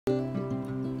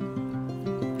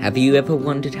Have you ever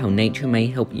wondered how nature may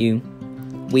help you?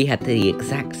 We had the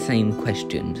exact same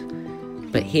questions,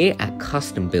 but here at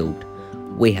Custom Build,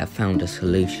 we have found a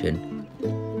solution.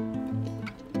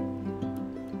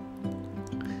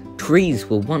 Trees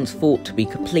were once thought to be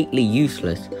completely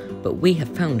useless, but we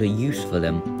have found a use for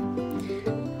them.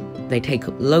 They take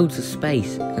up loads of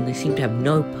space and they seem to have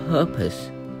no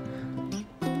purpose.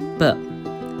 But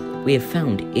we have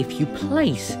found if you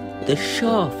place the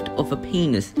shaft of a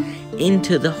penis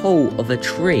into the hole of a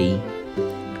tree,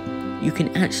 you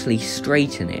can actually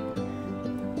straighten it.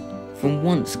 From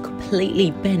once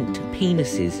completely bent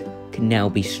penises can now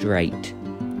be straight.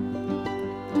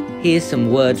 Here's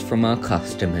some words from our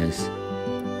customers.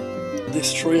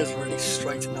 This tree has really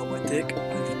straightened out my dick.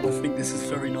 I think this is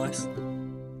very nice.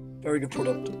 Very good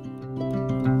product.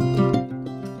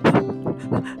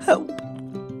 Help!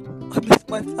 I miss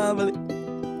my family.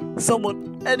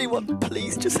 Someone, anyone,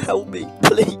 please just help me,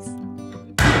 please.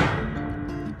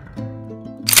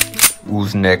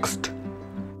 Who's next?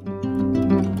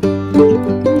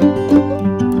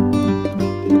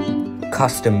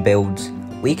 Custom Builds.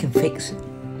 We can fix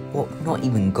what not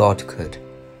even God could.